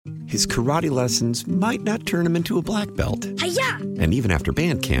his karate lessons might not turn him into a black belt. Hi-ya! And even after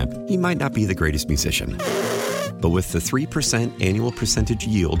band camp, he might not be the greatest musician. But with the 3% annual percentage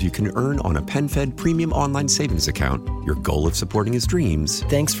yield you can earn on a PenFed premium online savings account, your goal of supporting his dreams...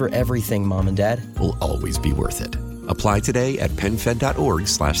 Thanks for everything, Mom and Dad. ...will always be worth it. Apply today at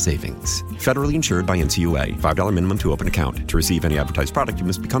PenFed.org/savings. Federally insured by NCUA. $5 minimum to open account. To receive any advertised product, you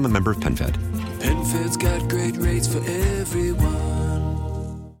must become a member of PenFed. PenFed's got great rates for everyone.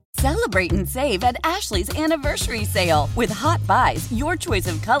 Celebrate and save at Ashley's Anniversary Sale. With Hot Buys, your choice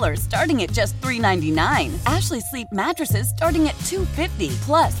of colors starting at just $3.99. Ashley Sleep mattresses starting at $2.50.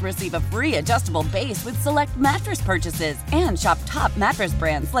 Plus, receive a free adjustable base with select mattress purchases. And shop top mattress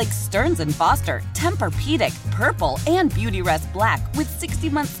brands like Stearns & Foster, Tempur-Pedic, Purple, and Beautyrest Black with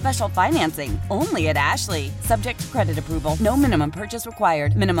 60-month special financing. Only at Ashley. Subject to credit approval. No minimum purchase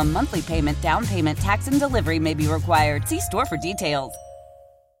required. Minimum monthly payment, down payment, tax, and delivery may be required. See store for details.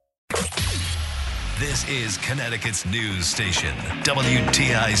 This is Connecticut's news station,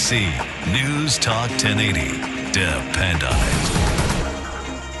 WTIC News Talk 1080. Depend on it.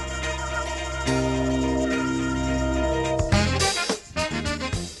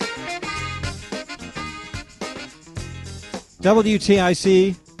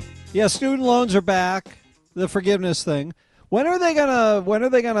 WTIC. Yeah, student loans are back. The forgiveness thing. When are they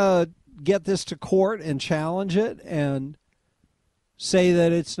gonna get this to court and challenge it and say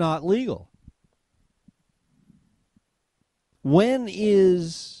that it's not legal? When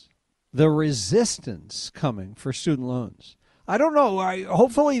is the resistance coming for student loans? I don't know.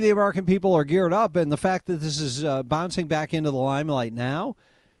 Hopefully the American people are geared up, and the fact that this is bouncing back into the limelight now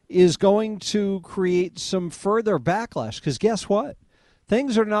is going to create some further backlash. Because guess what?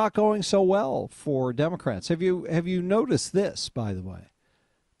 Things are not going so well for Democrats. Have you noticed this, by the way?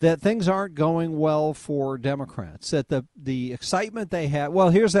 That things aren't going well for Democrats. That the excitement they had. Well,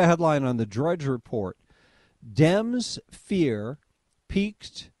 here's the headline on the Drudge Report. Dems fear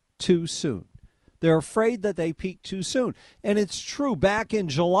peaked too soon. They're afraid that they peaked too soon. And it's true. Back in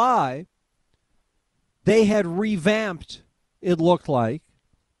July, they had revamped, it looked like,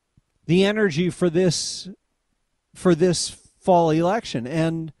 the energy for this fall election.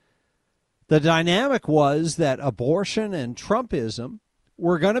 And the dynamic was that abortion and Trumpism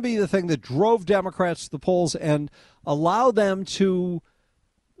were going to be the thing that drove Democrats to the polls and allow them to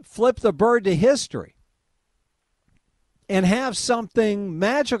flip the bird to history and have something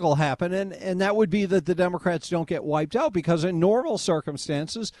magical happen, and that would be that the Democrats don't get wiped out, because in normal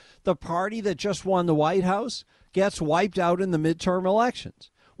circumstances, the party that just won the White House gets wiped out in the midterm elections.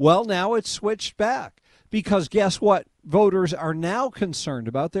 Well, now it's switched back, because guess what voters are now concerned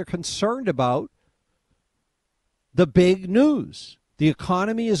about? They're concerned about the big news. The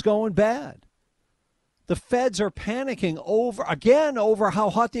economy is going bad. The feds are panicking over how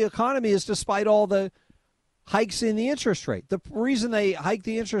hot the economy is despite all the hikes in the interest rate. The reason they hike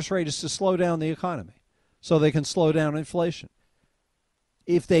the interest rate is to slow down the economy so they can slow down inflation.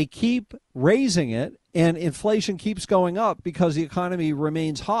 If they keep raising it and inflation keeps going up because the economy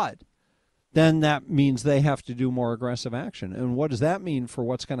remains hot, then that means they have to do more aggressive action. And what does that mean for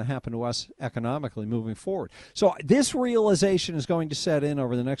what's going to happen to us economically moving forward? So this realization is going to set in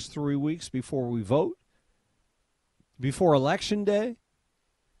over the next 3 weeks before we vote, before Election Day.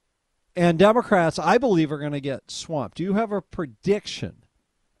 And Democrats, I believe, are going to get swamped. Do you have a prediction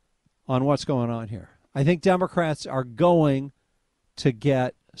on what's going on here? I think Democrats are going to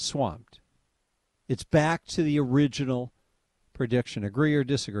get swamped. It's back to the original prediction. Agree or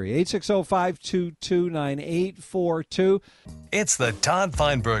disagree? 860-522-9842. It's the Todd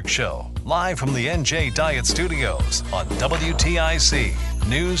Feinberg Show, live from the NJ Diet Studios on WTIC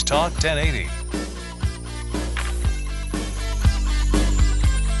News Talk 1080.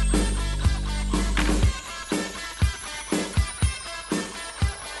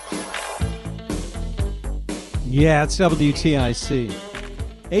 Yeah, it's WTIC.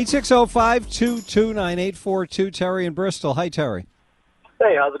 860-522-9842. Terry in Bristol. Hi, Terry.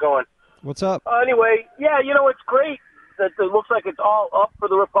 Hey, how's it going? What's up? Anyway, yeah, it's great that it looks like it's all up for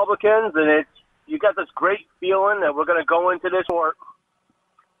the Republicans, and you got this great feeling that we're going to go into this war.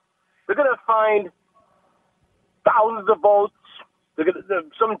 They're going to find thousands of votes.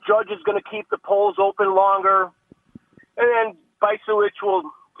 Some judge is going to keep the polls open longer, and then Bicewicz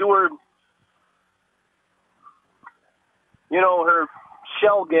will do her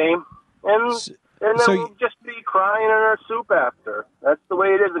shell game, and then we'll just be crying in our soup after. That's the way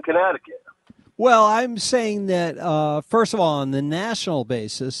it is in Connecticut. Well, I'm saying that, first of all, on the national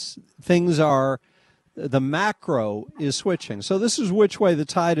basis, the macro is switching. So this is which way the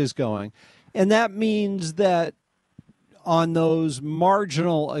tide is going. And that means that on those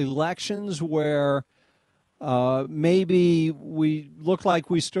marginal elections where maybe we looked like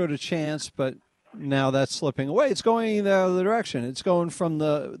we stood a chance, but now that's slipping away. It's going the other direction. It's going from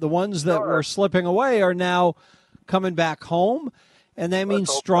the ones that were slipping away are now coming back home, and that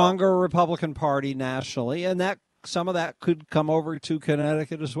means stronger Republican Party nationally, and that some of that could come over to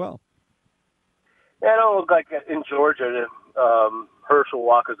Connecticut as well. Yeah, it don't look like in Georgia Herschel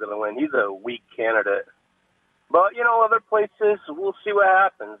Walker's going to win. He's a weak candidate. But, other places, we'll see what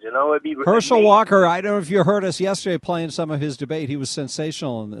happens. Herschel Walker, I don't know if you heard us yesterday playing some of his debate. He was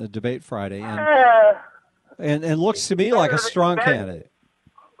sensational in the debate Friday. And looks to me like a strong candidate.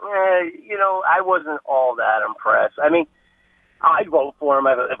 I wasn't all that impressed. I mean, I'd vote for him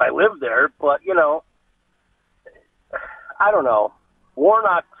if I lived there. But, I don't know.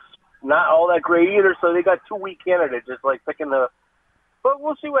 Warnock's not all that great either, so they got two weak candidates, just like picking the... But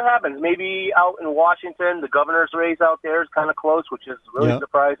we'll see what happens. Maybe out in Washington, the governor's race out there is kind of close, which is really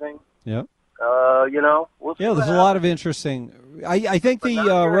surprising. Yeah. We'll see. Yeah, there's a lot of interesting. I think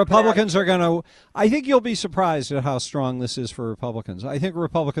the Republicans are going to. I think you'll be surprised at how strong this is for Republicans. I think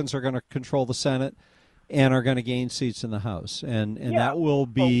Republicans are going to control the Senate and are going to gain seats in the House, and that will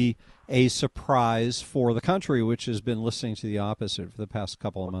be a surprise for the country, which has been listening to the opposite for the past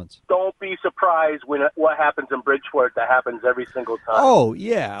couple of months. Don't be surprised when what happens in Bridgeport. That happens every single time. Oh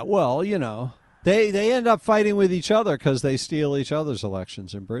yeah, well they end up fighting with each other because they steal each other's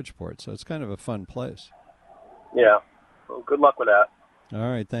elections in Bridgeport. So it's kind of a fun place. Yeah. Well, good luck with that.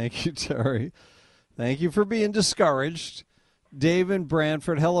 All right, thank you, Terry. Thank you for being discouraged, Dave in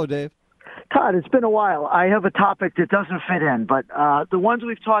Brantford. Hello, Dave. Todd, it's been a while. I have a topic that doesn't fit in, but the ones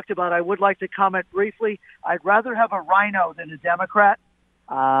we've talked about, I would like to comment briefly. I'd rather have a rhino than a Democrat.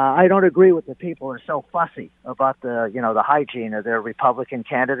 I don't agree with the people who are so fussy about the hygiene of their Republican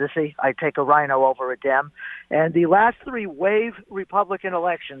candidacy. I'd take a rhino over a Dem. And the last three wave Republican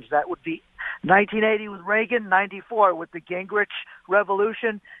elections, that would be 1980 with Reagan, 94 with the Gingrich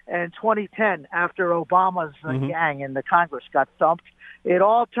Revolution, and 2010 after Obama's gang in the Congress got thumped. It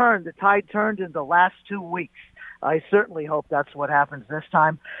all turned. The tide turned in the last 2 weeks. I certainly hope that's what happens this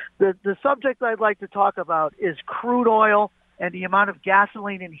time. The subject I'd like to talk about is crude oil and the amount of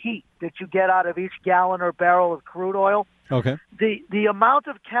gasoline and heat that you get out of each gallon or barrel of crude oil. Okay. The amount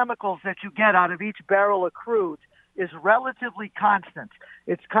of chemicals that you get out of each barrel of crude is relatively constant.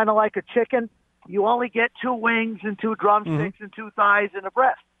 It's kind of like a chicken. You only get 2 wings and 2 drumsticks and 2 thighs and a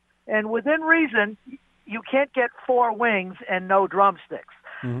breast. And within reason, you can't get 4 wings and no drumsticks.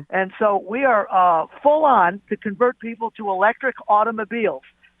 And so we are full on to convert people to electric automobiles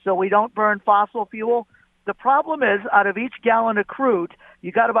so we don't burn fossil fuel. The problem is, out of each gallon of crude,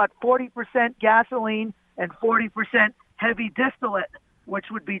 you got about 40% gasoline and 40% heavy distillate, which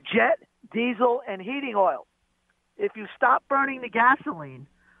would be jet, diesel, and heating oil. If you stop burning the gasoline,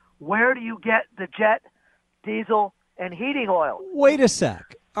 where do you get the jet, diesel, and heating oil? Wait a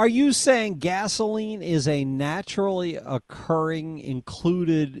sec. Are you saying gasoline is a naturally occurring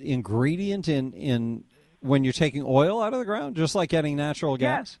included ingredient in when you're taking oil out of the ground, just like getting natural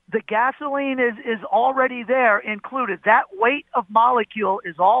gas? Yes, the gasoline is already there included. That weight of molecule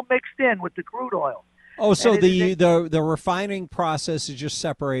is all mixed in with the crude oil. Oh, so the refining process is just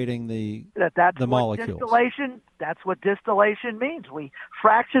separating the molecules. That's what distillation means. We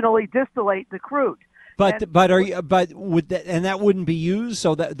fractionally distillate the crude. But would that wouldn't be used,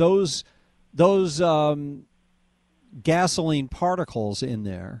 so that those gasoline particles in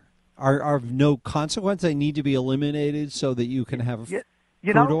there are of no consequence. They need to be eliminated so that you can have crude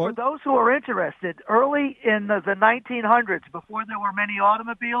oil? For those who are interested, early in the 1900s, before there were many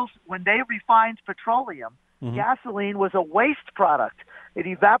automobiles, when they refined petroleum, gasoline was a waste product. It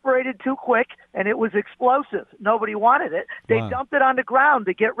evaporated too quick, and it was explosive. Nobody wanted it. They dumped it on the ground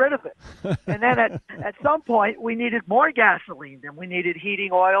to get rid of it. And then at some point, we needed more gasoline. Then we needed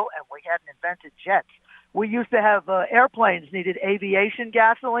heating oil, and we hadn't invented jets. We used to have airplanes needed aviation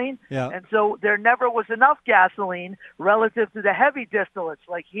gasoline, and so there never was enough gasoline relative to the heavy distillates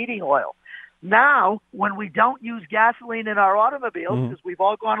like heating oil. Now, when we don't use gasoline in our automobiles, because we've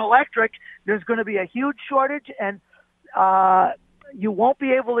all gone electric, there's going to be a huge shortage, and you won't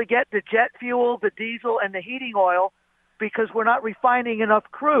be able to get the jet fuel, the diesel, and the heating oil because we're not refining enough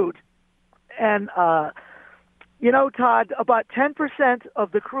crude. And, Todd, about 10%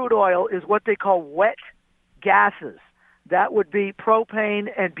 of the crude oil is what they call wet gases. That would be propane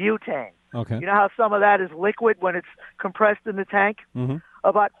and butane. Okay. You know how some of that is liquid when it's compressed in the tank?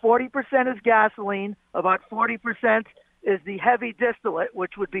 About 40% is gasoline. About 40% is the heavy distillate,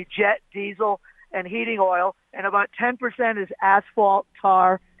 which would be jet, diesel, and heating oil, and about 10% is asphalt,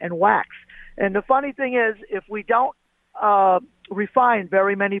 tar, and wax. And the funny thing is, if we don't refine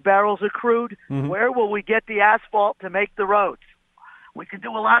very many barrels of crude, where will we get the asphalt to make the roads? We can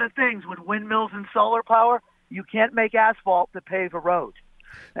do a lot of things with windmills and solar power. You can't make asphalt to pave a road.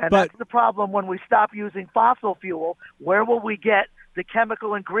 And that's the problem when we stop using fossil fuel. Where will we get the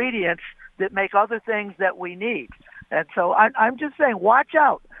chemical ingredients that make other things that we need? And so I'm just saying, watch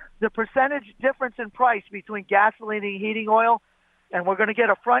out. The percentage difference in price between gasoline and heating oil, and we're going to get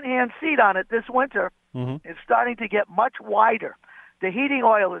a front-hand seat on it this winter, is starting to get much wider. The heating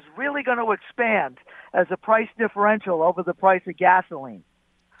oil is really going to expand as a price differential over the price of gasoline.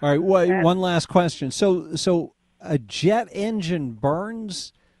 All right, one last question. So a jet engine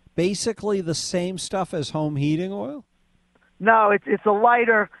burns basically the same stuff as home heating oil? No, it's a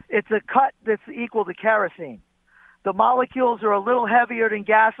lighter. It's a cut that's equal to kerosene. The molecules are a little heavier than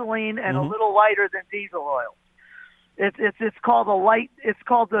gasoline and a little lighter than diesel oil. It's called a light. It's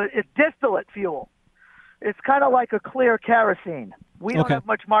distillate fuel. It's kind of like a clear kerosene. We don't have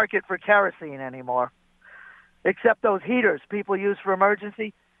much market for kerosene anymore, except those heaters people use for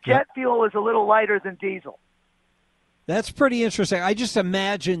emergency. Jet fuel is a little lighter than diesel. That's pretty interesting. I just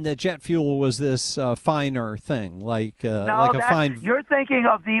imagined that jet fuel was this finer thing, like a fine. You're thinking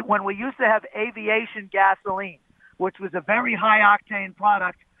of when we used to have aviation gasoline, which was a very high octane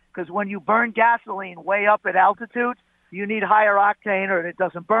product, because when you burn gasoline way up at altitude, you need higher octane or it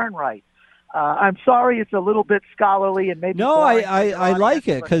doesn't burn right. I'm sorry, it's a little bit scholarly and maybe. No, I like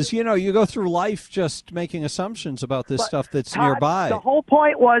it because you go through life just making assumptions about this stuff that's Todd, nearby. The whole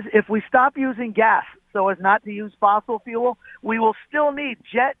point was if we stop using gas so as not to use fossil fuel, we will still need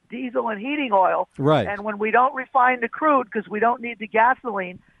jet, diesel, and heating oil. Right. And when we don't refine the crude because we don't need the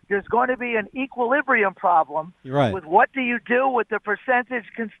gasoline, there's going to be an equilibrium problem with what do you do with the percentage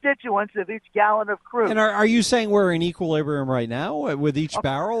constituents of each gallon of crude. And are you saying we're in equilibrium right now with each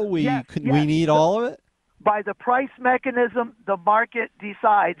barrel? We need all of it? By the price mechanism, the market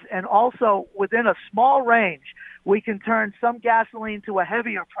decides, and also within a small range, we can turn some gasoline to a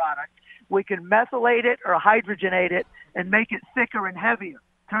heavier product. We can methylate it or hydrogenate it and make it thicker and heavier,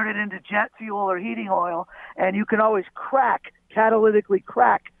 turn it into jet fuel or heating oil, and you can always catalytically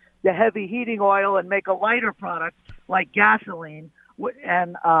crack the heavy heating oil and make a lighter product like gasoline.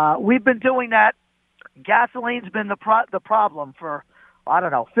 And we've been doing that. Gasoline's been the problem for,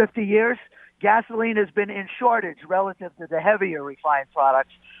 50 years. Gasoline has been in shortage relative to the heavier refined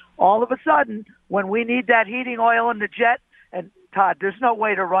products. All of a sudden, when we need that heating oil in the jet, and Todd, there's no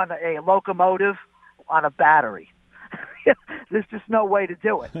way to run a locomotive on a battery. There's just no way to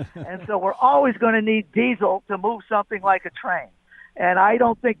do it. And so we're always going to need diesel to move something like a train. And I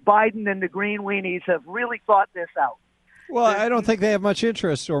don't think Biden and the Green Weenies have really thought this out. Well, I don't think they have much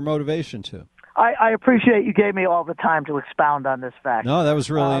interest or motivation to. I appreciate you gave me all the time to expound on this fact. No, that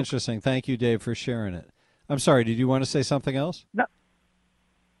was really interesting. Thank you, Dave, for sharing it. I'm sorry, did you want to say something else? No.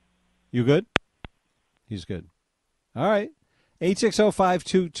 You good? He's good. All right.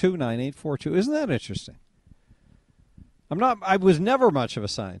 860-522-9842. Isn't that interesting? I was never much of a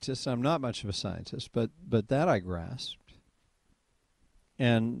scientist. I'm not much of a scientist, but that I grasped.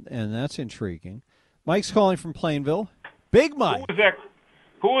 And that's intriguing. Mike's calling from Plainville. Big Mike.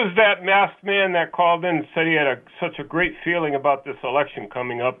 Who was that masked man that called in and said he had such a great feeling about this election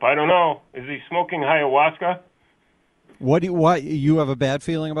coming up? I don't know. Is he smoking ayahuasca? What you have a bad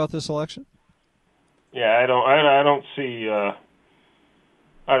feeling about this election? Yeah, I don't see. I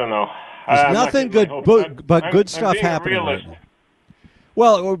don't know. There's nothing good, but good stuff happening right now.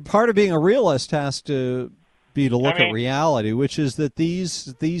 Well, part of being a realist has to be to look at reality, which is that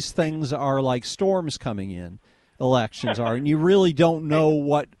these things are like storms coming in. Elections are, and you really don't know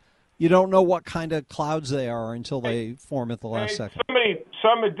what kind of clouds they are until they form at the last second.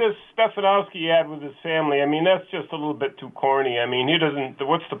 Some of this Stefanowski had with his family. I mean, that's just a little bit too corny. I mean, he doesn't.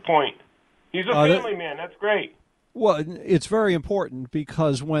 What's the point? He's a family man. That's great. Well, it's very important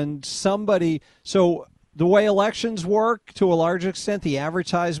because when somebody so the way elections work to a large extent, the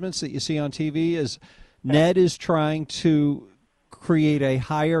advertisements that you see on TV is Ned is trying to create a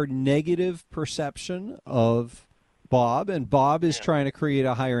higher negative perception of Bob, and Bob is trying to create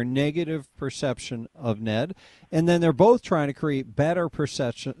a higher negative perception of Ned, and then they're both trying to create better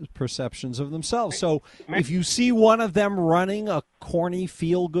perceptions of themselves. So if you see one of them running a corny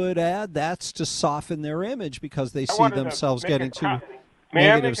feel-good ad, that's to soften their image because they see themselves getting too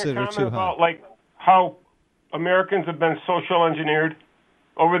negatives that are too high. About, like, how Americans have been social engineered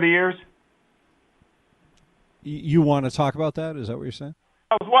over the years? You want to talk about that? Is that what you're saying?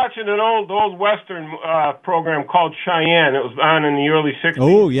 I was watching an old Western program called Cheyenne. It was on in the early 60s.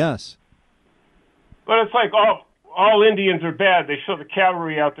 Oh, yes. But it's like all Indians are bad. They show the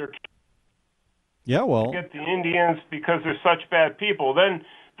cavalry out there. Yeah, well, get the Indians because they're such bad people. Then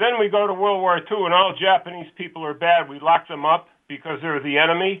we go to World War II, and all Japanese people are bad. We lock them up because they're the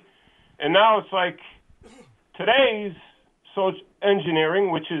enemy. And now it's like today's social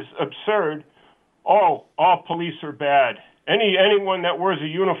engineering, which is absurd. Oh, all police are bad. Anyone that wears a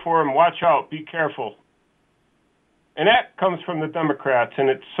uniform, watch out, be careful. And that comes from the Democrats, and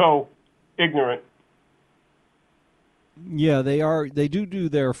it's so ignorant. Yeah, they are. They do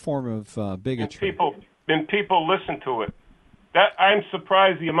their form of bigotry. And people listen to it. That I'm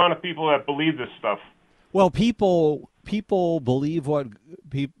surprised the amount of people that believe this stuff. Well, people believe what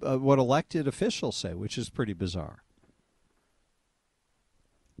elected officials say, which is pretty bizarre.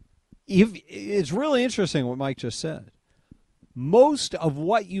 It's really interesting what Mike just said. Most of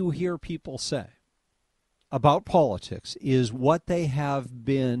what you hear people say about politics is what they have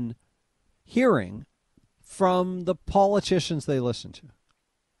been hearing from the politicians they listen to.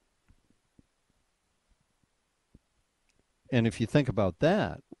 And if you think about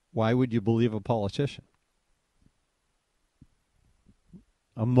that, why would you believe a politician?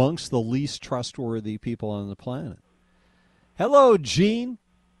 Amongst the least trustworthy people on the planet. Hello, Gene.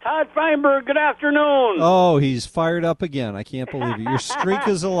 Todd Feinberg, good afternoon. Oh, he's fired up again. I can't believe it. Your streak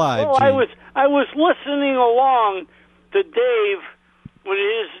is alive, well, Gene. I was listening along to Dave with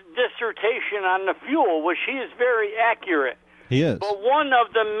his dissertation on the fuel, which he is very accurate. He is. But one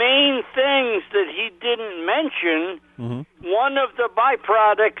of the main things that he didn't mention, one of the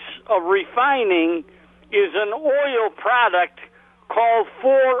byproducts of refining is an oil product called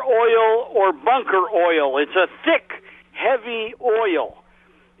 4-oil or bunker oil. It's a thick, heavy oil.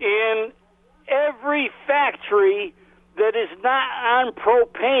 And every factory that is not on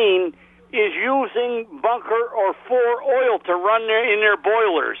propane is using bunker or 4-oil to run in their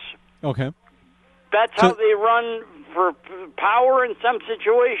boilers. Okay. That's how they run for power in some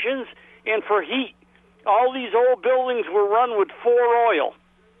situations and for heat. All these old buildings were run with 4-oil.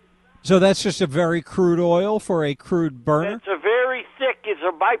 So that's just a very crude oil for a crude burner? It's a very thick, it's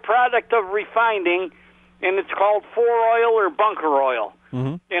a byproduct of refining, and it's called 4-oil or bunker oil.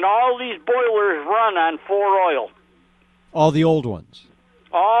 And all these boilers run on 4-oil. All the old ones?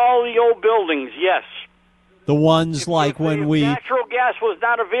 All the old buildings, yes. The ones like when we... natural gas was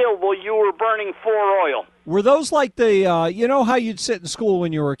not available, you were burning 4-oil. Were those like the, you know how you'd sit in school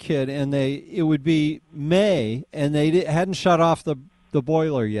when you were a kid and it would be May and they hadn't shut off the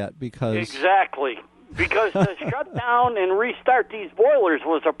boiler yet because... Exactly. Because to shut down and restart these boilers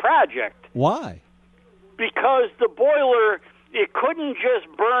was a project. Why? Because the boiler, it couldn't just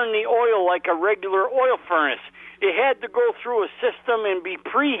burn the oil like a regular oil furnace. It had to go through a system and be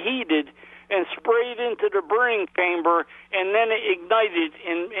preheated and sprayed into the burning chamber, and then it ignited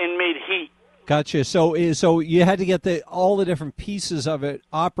and made heat. Gotcha. So you had to get all the different pieces of it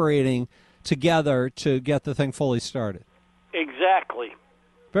operating together to get the thing fully started. Exactly.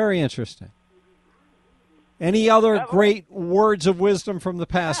 Very interesting. Any other great words of wisdom from the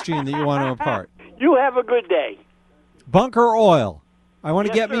past, Gene, that you want to impart? You have a good day. Bunker oil. I want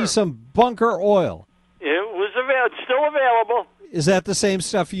to get me some bunker oil. It's still available. Is that the same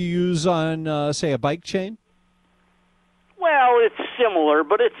stuff you use on, say, a bike chain? Well, it's similar,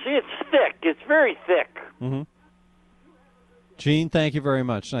 but it's thick. It's very thick. Gene, thank you very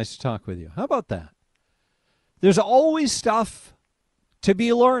much. Nice to talk with you. How about that? There's always stuff to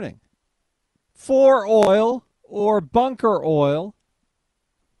be learning. 4-oil or bunker oil.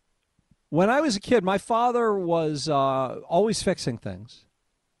 When I was a kid, my father was always fixing things.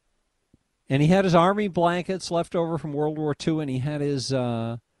 And he had his army blankets left over from World War II, and he had his,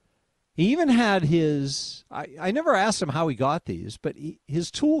 he even had his, I never asked him how he got these, but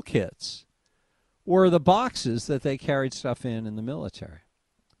his toolkits were the boxes that they carried stuff in the military.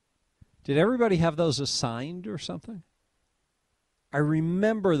 Did everybody have those assigned or something? I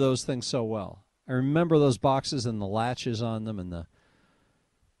remember those things so well. I remember those boxes and the latches on them and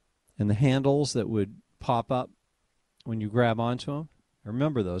the handles that would pop up when you grab onto them. I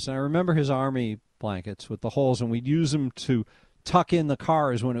remember those. And I remember his army blankets with the holes, and we'd use them to tuck in the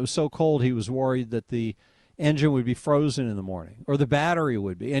cars when it was so cold he was worried that the engine would be frozen in the morning or the battery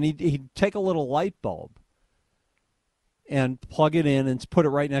would be. And he'd take a little light bulb and plug it in and put it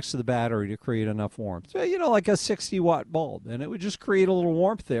right next to the battery to create enough warmth. So, like a 60-watt bulb. And it would just create a little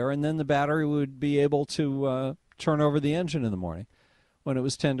warmth there, and then the battery would be able to turn over the engine in the morning when it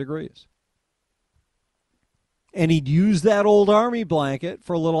was 10 degrees. And he'd use that old army blanket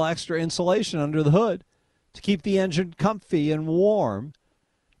for a little extra insulation under the hood to keep the engine comfy and warm,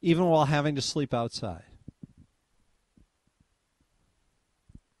 even while having to sleep outside.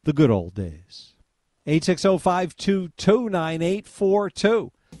 The good old days.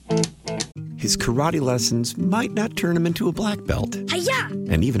 860-522-9842. his karate lessons might not turn him into a black belt. Hi-ya!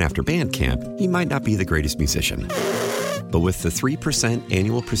 And even after band camp, he might not be the greatest musician. But with the 3%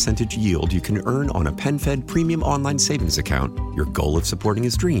 annual percentage yield you can earn on a PenFed premium online savings account, your goal of supporting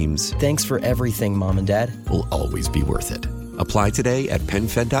his dreams... Thanks for everything, Mom and Dad. ...will always be worth it. Apply today at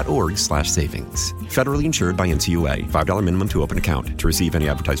PenFed.org/savings. Federally insured by NCUA. $5 minimum to open account. To receive any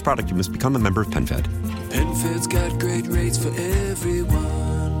advertised product, you must become a member of PenFed. PenFed's got great rates for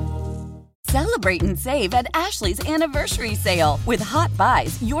everyone. Celebrate and save at Ashley's Anniversary Sale. With Hot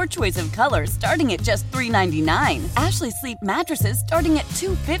Buys, your choice of colors starting at just $3.99. Ashley Sleep mattresses starting at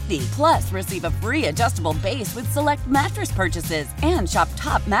 $2.50. Plus, receive a free adjustable base with select mattress purchases. And shop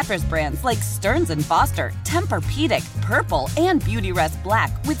top mattress brands like Stearns & Foster, Tempur-Pedic, Purple, and Beautyrest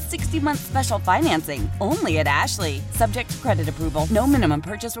Black with 60-month special financing. Only at Ashley. Subject to credit approval. No minimum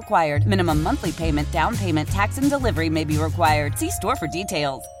purchase required. Minimum monthly payment, down payment, tax, and delivery may be required. See store for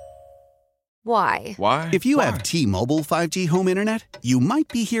details. Why? If you have T-Mobile 5G home internet, you might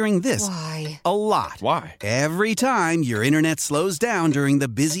be hearing this Why? a lot. Why? Every time your internet slows down during the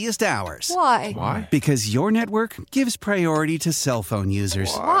busiest hours. Why? Because your network gives priority to cell phone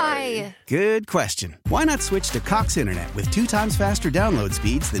users. Why? Good question. Why not switch to Cox Internet with 2 times faster download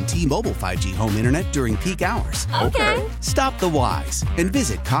speeds than T-Mobile 5G home internet during peak hours? Okay. Stop the whys and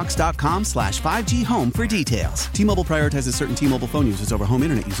visit cox.com/5G home for details. T-Mobile prioritizes certain T-Mobile phone users over home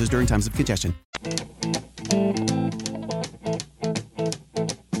internet users during times of congestion.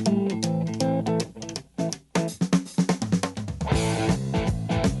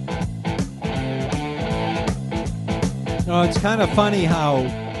 No, it's kind of funny how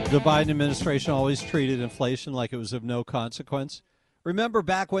the Biden administration always treated inflation like it was of no consequence. Remember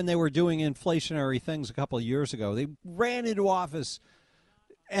back when they were doing inflationary things a couple of years ago, they ran into office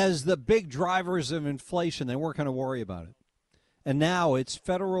as the big drivers of inflation. They weren't going to worry about it. And now it's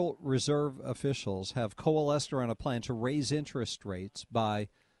Federal Reserve officials have coalesced around a plan to raise interest rates by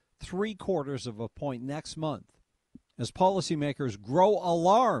 0.75 of a point next month as policymakers grow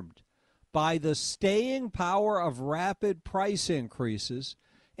alarmed by the staying power of rapid price increases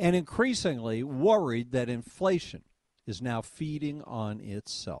and increasingly worried that inflation is now feeding on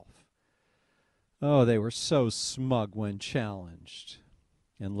itself. Oh, they were so smug when challenged.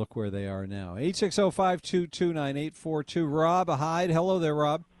 And look where they are now. 860-522-9842. Rob Hyde. Hello there,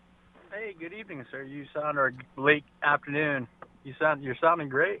 Rob. Hey, good evening, sir. You sound, or late afternoon. You're sounding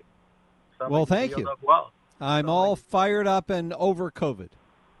great. Well, thank you. Well. I'm all fired up and over COVID.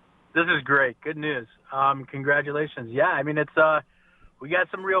 This is great. Good news. Congratulations. Yeah, I mean, it's we got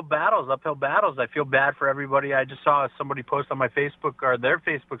some real battles, uphill battles. I feel bad for everybody. I just saw somebody post on my Facebook or their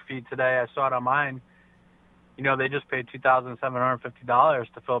Facebook feed today. I saw it on mine. You know, they just paid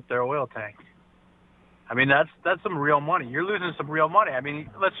 $2,750 to fill up their oil tank. I mean, that's some real money. You're losing some real money. I mean,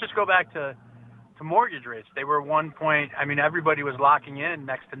 let's just go back to mortgage rates. They were everybody was locking in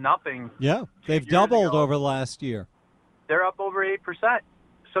next to nothing. Yeah, they've doubled over the last year. They're up over 8%.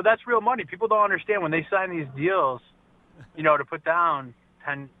 So that's real money. People don't understand when they sign these deals, you know, to put down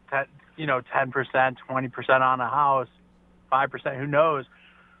 10%, 20% on a house, 5%, who knows.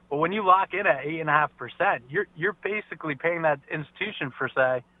 But when you lock in at 8.5%, you're basically paying that institution for,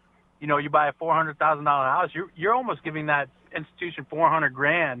 say, you know, you buy a $400,000 house, you're almost giving that institution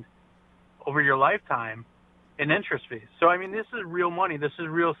 $400,000 over your lifetime in interest fees. So I mean, this is real money. This is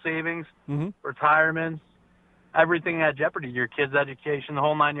real savings, retirements, everything at jeopardy. Your kids' education, the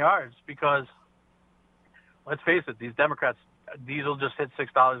whole 9 yards. Because let's face it, these Democrats, diesel just hit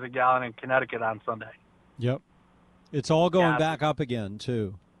 $6 a gallon in Connecticut on Sunday. Yep, it's all going back up again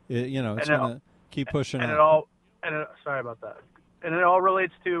too. It's going to keep pushing up. Sorry about that. And it all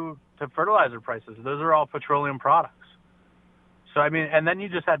relates to fertilizer prices. Those are all petroleum products. So, I mean, and then you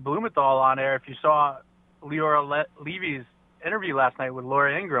just had Blumenthal on air. If you saw Leora Levy's interview last night with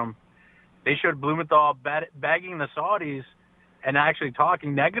Laura Ingraham, they showed Blumenthal bagging the Saudis and actually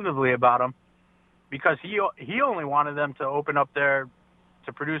talking negatively about them because he only wanted them to open up to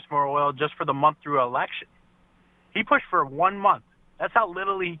produce more oil just for the month through election. He pushed for 1 month. That's how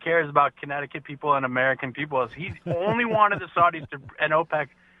little he cares about Connecticut people and American people. He only wanted the Saudis and OPEC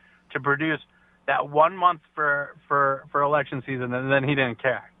to produce that 1 month for election season, and then he didn't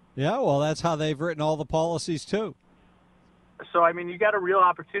care. Yeah, well, that's how they've written all the policies, too. So, I mean, you got a real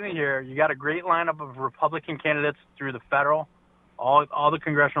opportunity here. You got a great lineup of Republican candidates through the federal, all the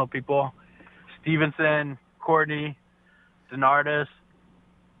congressional people, Stevenson, Courtney, DeNardis,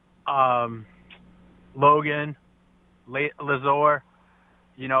 Logan, Lazor,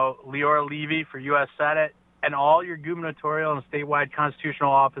 you know, Leora Levy for U.S. Senate, and all your gubernatorial and statewide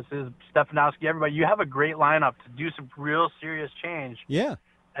constitutional offices, Stefanowski, everybody. You have a great lineup to do some real serious change. Yeah.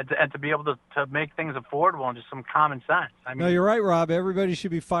 and to be able to make things affordable and just some common sense. I mean, no, you're right, Rob. Everybody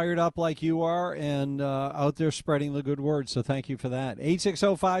should be fired up like you are and out there spreading the good word. So thank you for that.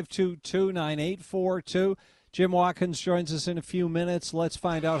 860-522-9842. Jim Watkins joins us in a few minutes. Let's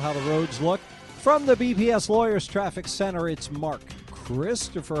find out how the roads look. From the BPS Lawyers Traffic Center, it's Mark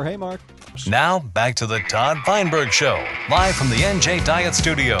Christopher. Hey, Mark. Now, back to the Todd Feinberg Show, live from the NJ Diet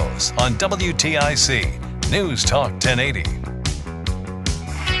Studios on WTIC News Talk 1080.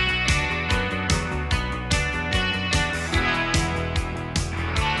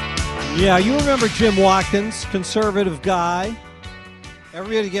 Yeah, you remember Jim Watkins, conservative guy.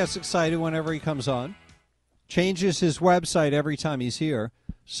 Everybody gets excited whenever he comes on. Changes his website every time he's here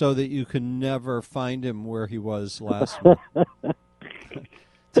so that you can never find him where he was last week.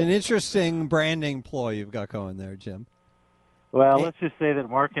 It's an interesting branding ploy you've got going there, Jim. Well, let's just say that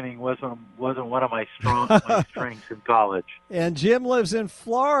marketing wasn't one of my strengths in college. And Jim lives in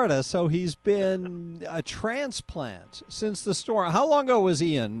Florida, so he's been a transplant since the storm. How long ago was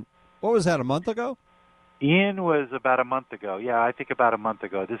Ian? What was that, a month ago? Ian was about a month ago. Yeah, I think about a month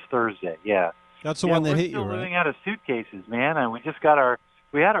ago, this Thursday, yeah. That's the one that hit you, We're still right? living out of suitcases, man, and we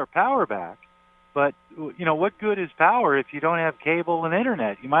had our power back. But, what good is power if you don't have cable and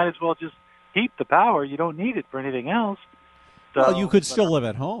internet? You might as well just keep the power. You don't need it for anything else. So, well, you could still live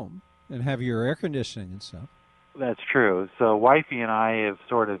at home and have your air conditioning and stuff. That's true. So Wifey and I have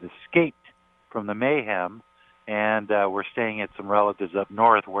sort of escaped from the mayhem, and we're staying at some relatives up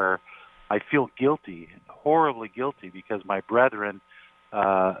north where I feel guilty, horribly guilty, because my brethren,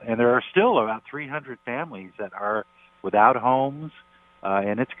 and there are still about 300 families that are without homes,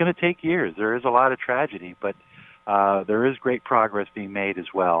 and it's going to take years. There is a lot of tragedy, but there is great progress being made as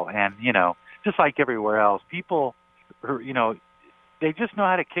well. And, just like everywhere else, people, they just know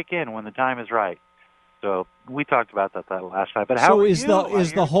how to kick in when the time is right. So we talked about that last time. But how are you? So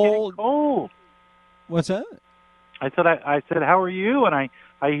is the whole cold? What's that? I said, how are you? And I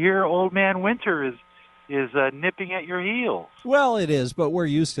hear Old Man Winter is nipping at your heels. Well, it is, but we're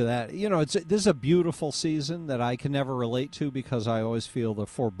used to that. This is a beautiful season that I can never relate to because I always feel the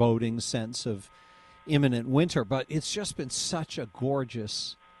foreboding sense of imminent winter. But it's just been such a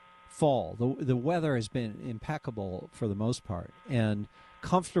gorgeous fall. The weather has been impeccable for the most part, and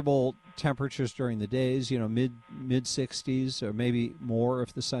comfortable temperatures during the days. Mid 60s or maybe more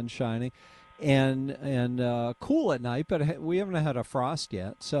if the sun's shining. And cool at night, but we haven't had a frost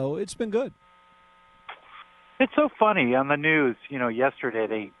yet, so it's been good. It's so funny on the news. Yesterday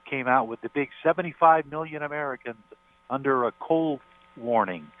they came out with the big 75 million Americans under a cold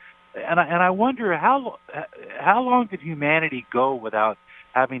warning, and I wonder how long did humanity go without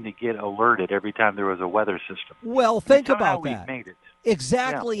having to get alerted every time there was a weather system? Well, think about that. that. Made it.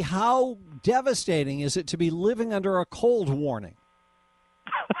 Exactly. Yeah. How devastating is it to be living under a cold warning?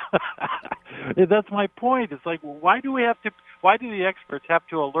 That's my point. It's like, why do the experts have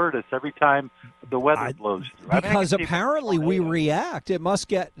to alert us every time the weather blows through? Because apparently we react. It must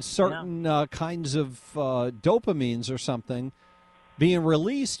get certain kinds of dopamines or something being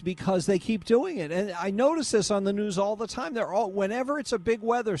released because they keep doing it. And I notice this on the news all the time. Whenever it's a big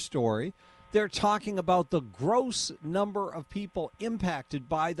weather story, they're talking about the gross number of people impacted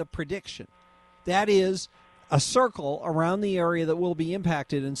by the prediction. That is a circle around the area that will be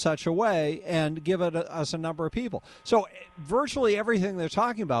impacted in such a way and give us a number of people. So virtually everything they're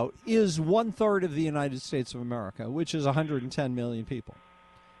talking about is 1/3 of the United States of America, which is 110 million people.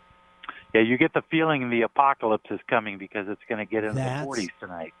 Yeah, you get the feeling the apocalypse is coming because it's going to get into the 40s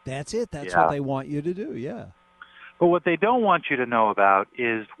tonight. That's it. That's what they want you to do, yeah. But what they don't want you to know about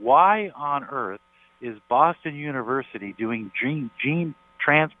is why on earth is Boston University doing gene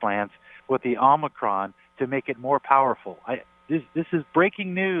transplants with the Omicron to make it more powerful. This is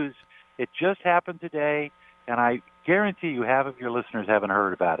breaking news. It just happened today, and I guarantee you half of your listeners haven't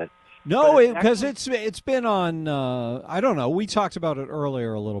heard about it. No, because it's been on, I don't know, we talked about it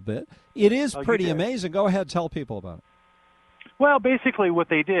earlier a little bit. It is pretty amazing. Go ahead, tell people about it. Well, basically what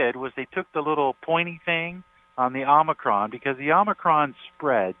they did was they took the little pointy thing on the Omicron, because the Omicron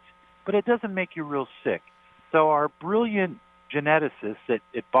spreads, but it doesn't make you real sick. So our brilliant geneticists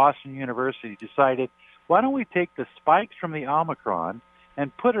at Boston University decided, why don't we take the spikes from the Omicron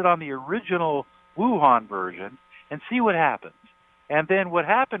and put it on the original Wuhan version and see what happens? And then what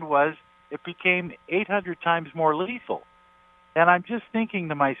happened was it became 800 times more lethal. And I'm just thinking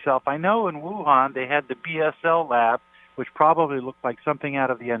to myself, I know in Wuhan they had the BSL lab, which probably looked like something out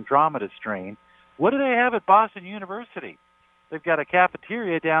of the Andromeda strain. What do they have at Boston University? They've got a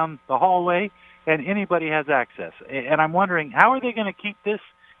cafeteria down the hallway, and anybody has access. And I'm wondering, how are they going to keep this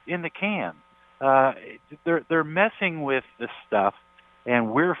in the can? They're messing with this stuff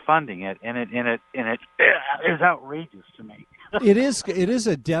and we're funding it, and it is outrageous to me. It is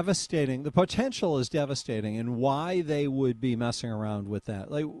a devastating. The potential is devastating, and why they would be messing around with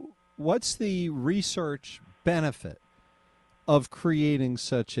that. Like, what's the research benefit of creating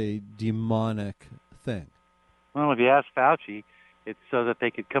such a demonic thing? Well, if you ask Fauci, it's so that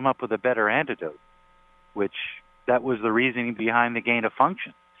they could come up with a better antidote, which that was the reasoning behind the gain of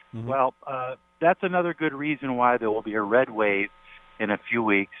function. Mm-hmm. Well, that's another good reason why there will be a red wave in a few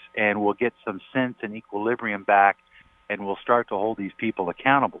weeks, and we'll get some sense and equilibrium back, and we'll start to hold these people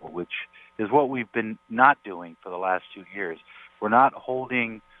accountable, which is what we've been not doing for the last 2 years. We're not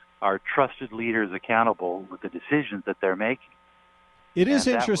holding our trusted leaders accountable with the decisions that they're making. It is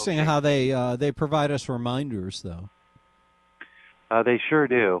interesting how they provide us reminders, though. They sure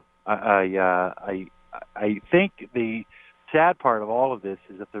do. I think the sad part of all of this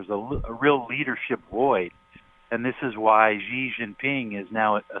is that there's a real leadership void, and this is why Xi Jinping is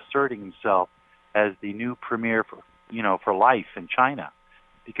now asserting himself as the new premier for life in China,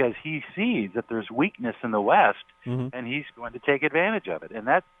 because he sees that there's weakness in the West, and he's going to take advantage of it. And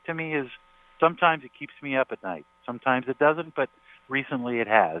that, to me, is sometimes it keeps me up at night. Sometimes it doesn't, but recently it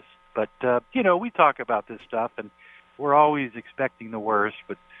has. But, we talk about this stuff, and we're always expecting the worst,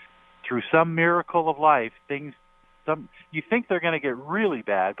 but through some miracle of life, you think they're going to get really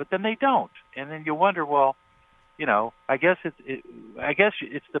bad, but then they don't. And then you wonder, well, I guess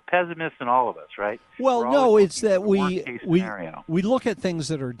it's the pessimist in all of us, right? Well, no, it's that we look at things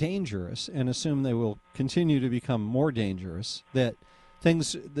that are dangerous and assume they will continue to become more dangerous. That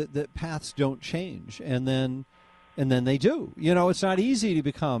things that paths don't change, and then they do. It's not easy to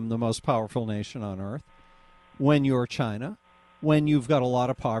become the most powerful nation on earth when you're China, when you've got a lot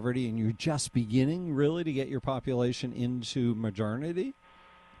of poverty and you're just beginning really to get your population into modernity.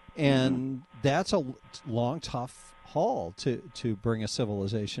 And that's a long, tough haul to bring a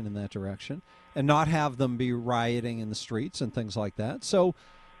civilization in that direction and not have them be rioting in the streets and things like that. So,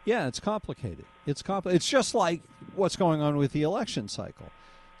 yeah, it's complicated. It's just like what's going on with the election cycle.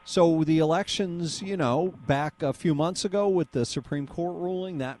 So the elections, back a few months ago with the Supreme Court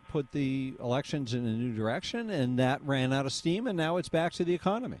ruling, that put the elections in a new direction, and that ran out of steam, and now it's back to the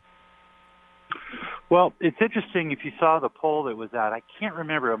economy. Well, it's interesting if you saw the poll that was out. I can't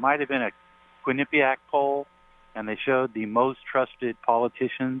remember. It might have been a Quinnipiac poll, and they showed the most trusted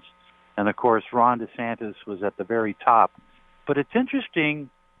politicians. And, of course, Ron DeSantis was at the very top. But it's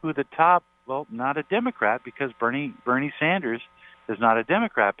interesting who the top, well, not a Democrat, because Bernie Sanders is not a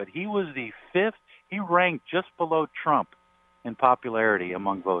Democrat, but he was the fifth. He ranked just below Trump in popularity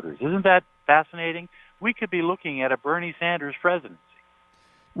among voters. Isn't that fascinating? We could be looking at a Bernie Sanders presidency.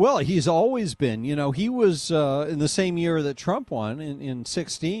 Well, he's always been. He was in the same year that Trump won in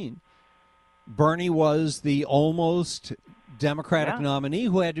 16. Bernie was the almost Democratic nominee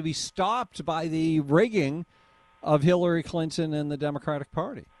who had to be stopped by the rigging of Hillary Clinton and the Democratic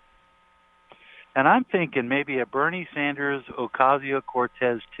Party. And I'm thinking maybe a Bernie Sanders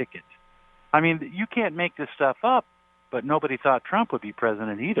Ocasio-Cortez ticket. I mean, you can't make this stuff up, but nobody thought Trump would be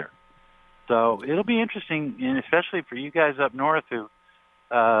president either. So it'll be interesting, and especially for you guys up north who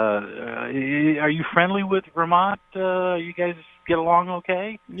are you friendly with Vermont? You guys get along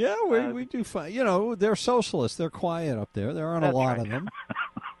okay? Yeah, we do fine. They're socialists. They're quiet up there. There aren't a lot of them.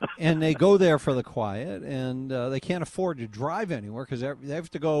 And they go there for the quiet, and they can't afford to drive anywhere because they have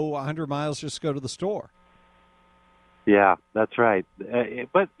to go 100 miles just to go to the store. Yeah, that's right.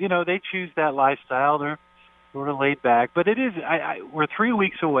 But, they choose that lifestyle. They're sort of laid back. But it is, we're 3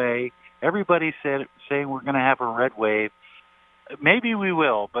 weeks away. Everybody's saying we're going to have a red wave. Maybe we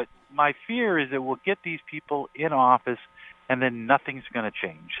will, but my fear is that we'll get these people in office, and then nothing's going to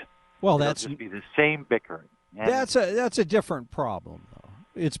change. Well, It'll that's just be the same bickering. And that's a different problem, though.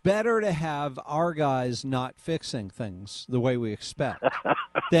 It's better to have our guys not fixing things the way we expect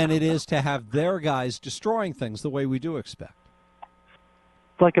than it is to have their guys destroying things the way we do expect.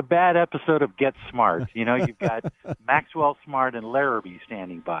 It's like a bad episode of Get Smart. You've got Maxwell Smart and Larrabee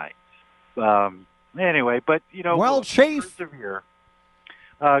standing by. Anyway, but, well, Chief. Persevere.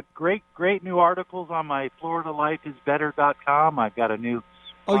 Great new articles on my FloridaLifeIsBetter.com. I've got a new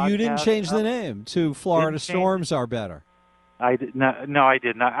Oh, you didn't change the name to Florida Storms Are Better. I did not. No, I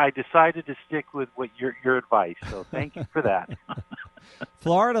didn't. I decided to stick with what your advice. So thank you for that.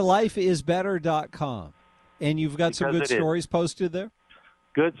 FloridaLifeIsBetter.com. And you've got some good stories posted there?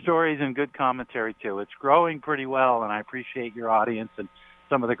 Good stories and good commentary, too. It's growing pretty well, and I appreciate your audience and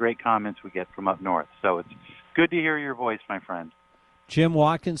some of the great comments we get from up north. So it's good to hear your voice, my friend. Jim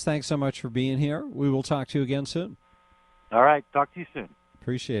Watkins, thanks so much for being here. We will talk to you again soon. All right. Talk to you soon.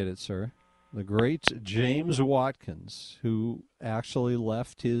 Appreciate it, sir. the great James Watkins, who actually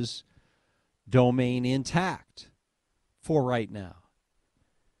left his domain intact for right now.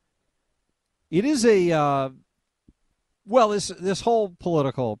 It is this whole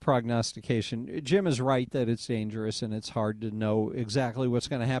political prognostication, Jim is right that it's dangerous and it's hard to know exactly what's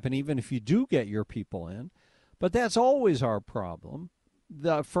going to happen, even if you do get your people in. But that's always our problem.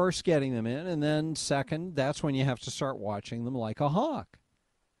 The first getting them in, and then second, that's when you have to start watching them like a hawk.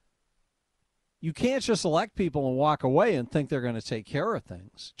 You can't just elect people and walk away and think they're going to take care of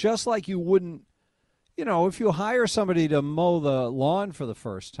things. Just like you wouldn't, if you hire somebody to mow the lawn for the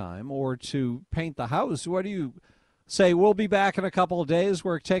first time or to paint the house, what do you say? We'll be back in a couple of days.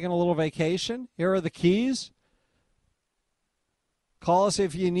 We're taking a little vacation. Here are the keys. Call us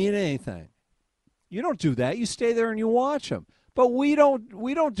if you need anything. You don't do that. You stay there and you watch them. But we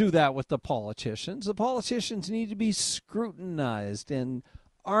don't do that with the politicians. The politicians need to be scrutinized and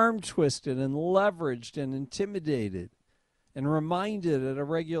arm twisted and leveraged and intimidated and reminded at a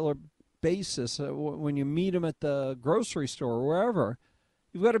regular basis when you meet them at the grocery store or wherever.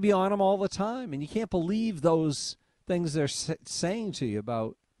 You've got to be on them all the time, and you can't believe those things they're saying to you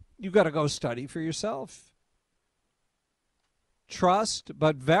about you've got to go study for yourself. Trust,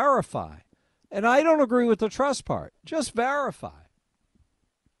 but verify. And I don't agree with the trust part. Just verify.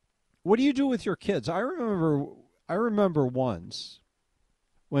 What do you do with your kids? I remember once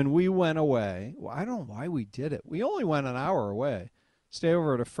when we went away. Well, I don't know why we did it. We only went an hour away. Stay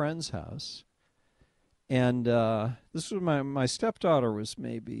over at a friend's house. And this was my stepdaughter was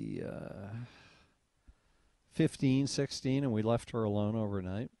maybe 15, 16, and we left her alone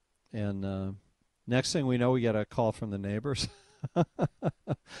overnight. And next thing we know, we get a call from the neighbors.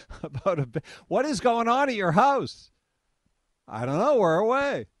 About what is going on at your house? I don't know. We're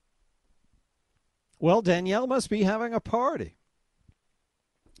away. Well, Danielle must be having a party.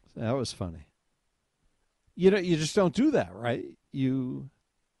 That was funny. You just don't do that, right? You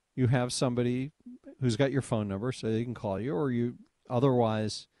have somebody who's got your phone number so they can call you, or you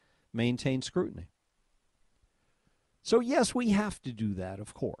otherwise maintain scrutiny. So yes, we have to do that,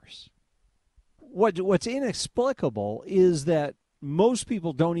 of course. What's inexplicable is that most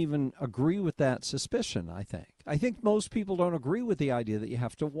people don't even agree with that suspicion, I think. I think most people don't agree with the idea that you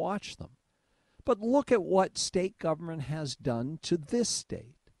have to watch them. But look at what state government has done to this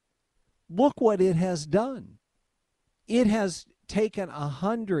state. Look what it has done. It has taken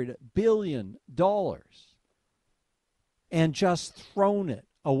 $100 billion and just thrown it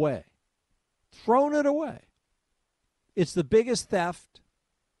away. Thrown it away. It's the biggest theft.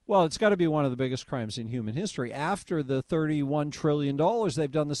 Well, it's got to be one of the biggest crimes in human history. After the $31 trillion they've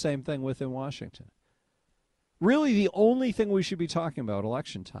done the same thing with in Washington. Really, the only thing we should be talking about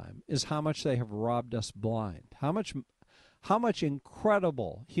election time is how much they have robbed us blind. How much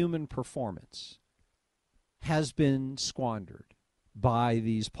incredible human performance has been squandered by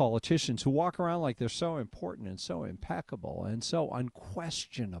these politicians who walk around like they're so important and so impeccable and so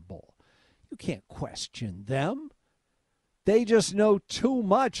unquestionable. You can't question them. They just know too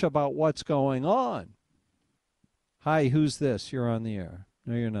much about what's going on. Hi, who's this? You're on the air.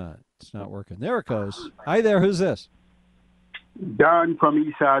 No, you're not. It's not working. There it goes. Hi there. Who's this? Don from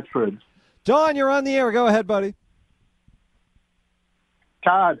East Hartford. Don, you're on the air. Go ahead, buddy.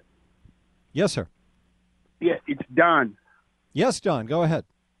 Todd. Yes, sir. Yeah, it's Don. Yes, Don. Go ahead.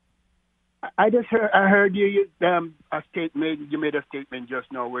 I heard you a statement. You made a statement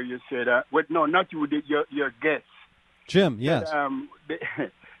just now where you said, no, not you. Your guest. Jim, yes.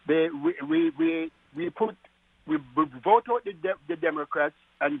 We vote out the Democrats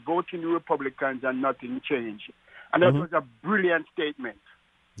and vote in the Republicans and nothing changed. And that was a brilliant statement.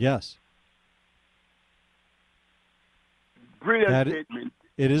 Yes. Brilliant statement.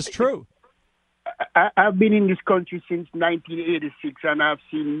 It is true. I've been in this country since 1986 and I've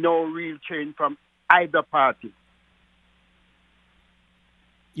seen no real change from either party.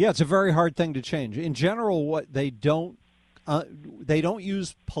 Yeah, it's a very hard thing to change. In general, what they don't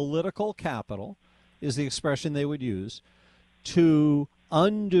use political capital, is the expression they would use, to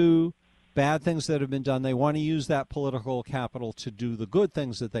undo bad things that have been done. They want to use that political capital to do the good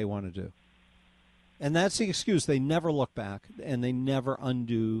things that they want to do. And that's the excuse. They never look back, and they never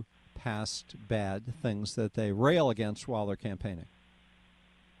undo past bad things that they rail against while they're campaigning.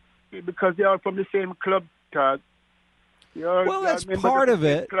 Because they are from the same club, Todd. Well, that's part of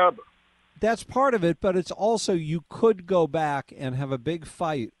it. That's part of it, but it's also you could go back and have a big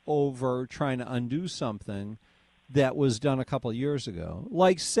fight over trying to undo something that was done a couple of years ago.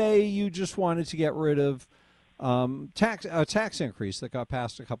 Like, say you just wanted to get rid of a tax increase that got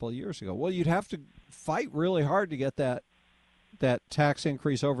passed a couple of years ago. Well, you'd have to fight really hard to get that that tax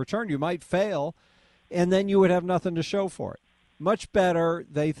increase overturned. You might fail, and then you would have nothing to show for it. Much better,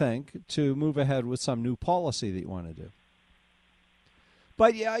 they think, to move ahead with some new policy that you want to do.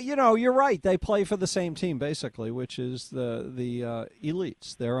 But, yeah, you're right. They play for the same team, basically, which is the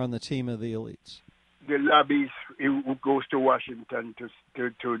elites. They're on the team of the elites. The lobbies who goes to Washington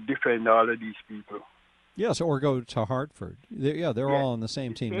to defend all of these people. Yes, or go to Hartford. They're all on the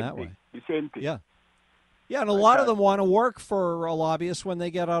same team that way. The same thing. Yeah. Yeah, and a lot of them want to work for a lobbyist when they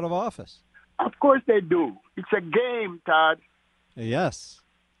get out of office. Of course they do. It's a game, Todd. Yes,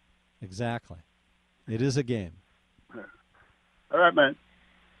 exactly. It is a game. All right, man.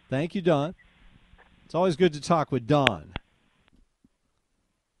 Thank you, Don. It's always good to talk with Don.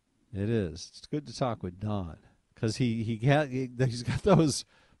 It is. It's good to talk with Don because he's got those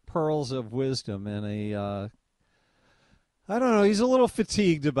pearls of wisdom and I don't know, he's a little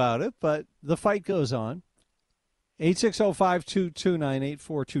fatigued about it, but the fight goes on.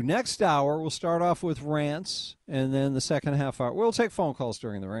 860-522-9842. Next hour, we'll start off with rants, and then the second half hour. We'll take phone calls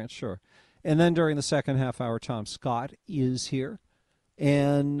during the rants, sure. And then during the second half hour, Tom Scott is here.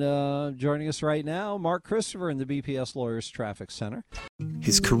 And joining us right now, Mark Christopher in the BPS Lawyers Traffic Center.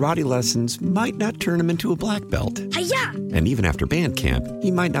 His karate lessons might not turn him into a black belt. Hi-ya! And even after band camp,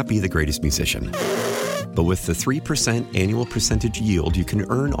 he might not be the greatest musician. But with the 3% annual percentage yield you can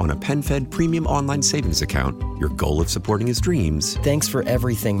earn on a PenFed premium online savings account, your goal of supporting his dreams... Thanks for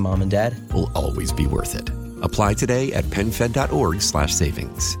everything, Mom and Dad. ...will always be worth it. Apply today at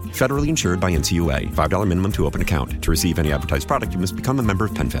PenFed.org/savings. Federally insured by NCUA. $5 minimum to open account. To receive any advertised product, you must become a member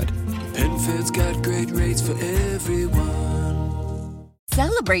of PenFed. PenFed's got great rates for everyone.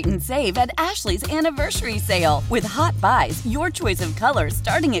 Celebrate and save at Ashley's Anniversary Sale. With Hot Buys, your choice of colors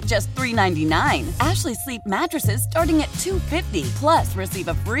starting at just $3.99. Ashley Sleep mattresses starting at $2.50. Plus, receive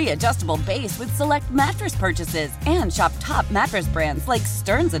a free adjustable base with select mattress purchases. And shop top mattress brands like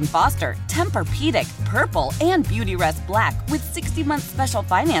Stearns & Foster, Tempur-Pedic, Purple, and Beautyrest Black with 60-month special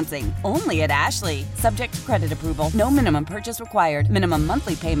financing. Only at Ashley. Subject to credit approval. No minimum purchase required. Minimum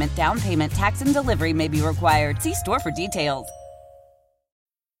monthly payment, down payment, tax, and delivery may be required. See store for details.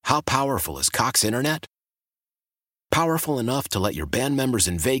 How powerful is Cox Internet? Powerful enough to let your band members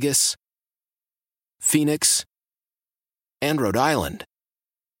in Vegas, Phoenix, and Rhode Island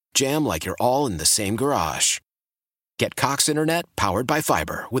jam like you're all in the same garage. Get Cox Internet powered by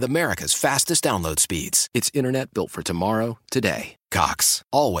fiber with America's fastest download speeds. It's internet built for tomorrow, today. Cox,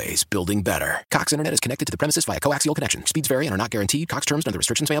 always building better. Cox Internet is connected to the premises via coaxial connection. Speeds vary and are not guaranteed. Cox terms and other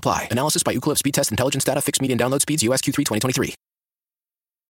restrictions may apply. Analysis by Ookla Speed Test Intelligence Data. Fixed median download speeds. US Q3 2023.